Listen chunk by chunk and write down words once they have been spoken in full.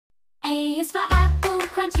is for apple,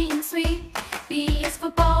 crunchy and sweet. B is for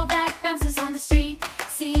ball that bounces on the street.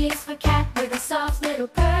 C is for cat with a soft little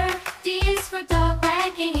purr. D is for dog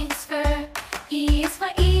wagging its fur. E is for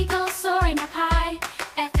eagle soaring up high.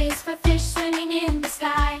 F is for fish swimming in the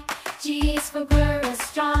sky. G is for squirrel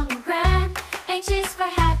strong and grand. H is for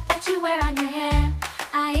hat that you wear on your hand.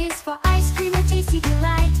 I is for ice cream, a tasty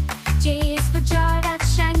delight. J is for jar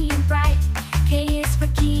that's shiny and bright. K is for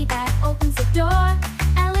key that opens the door.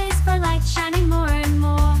 L is for light shining more and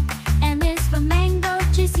more. M is for mango,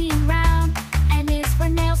 juicy and round. N is for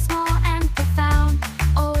nail, small and profound.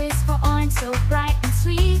 O is for orange, so bright and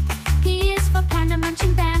sweet. P is for panda,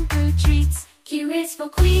 munching bamboo treats. Q is for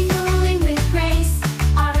queen, ruling with grace.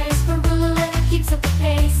 R is for ruler that keeps up the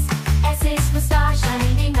pace. S is for star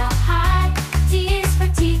shining up high. T is for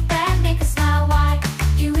teeth that make us smile wide.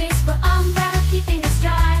 U is for umbrella keeping us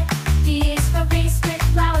dry. V is for race with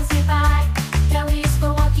flowers nearby. W is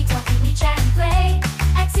for walkie-talkie, we chat and play.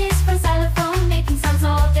 X is for xylophone making sounds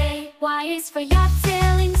all day. Y is for yacht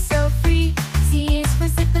sailing so free. Z is for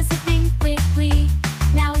zipper zipping with glee.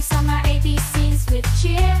 Now we sung our ABCs with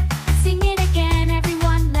cheer. Sing it again,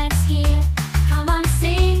 everyone, let's hear. Come on,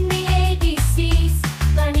 sing the ABCs.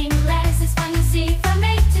 Learning letters is fun, you see. From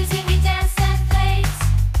A to Z we dance and play.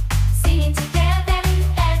 Singing together,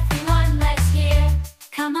 everyone, let's hear.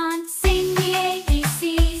 Come on, sing the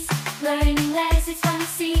ABCs. Learning letters is fun, you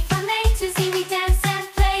see. From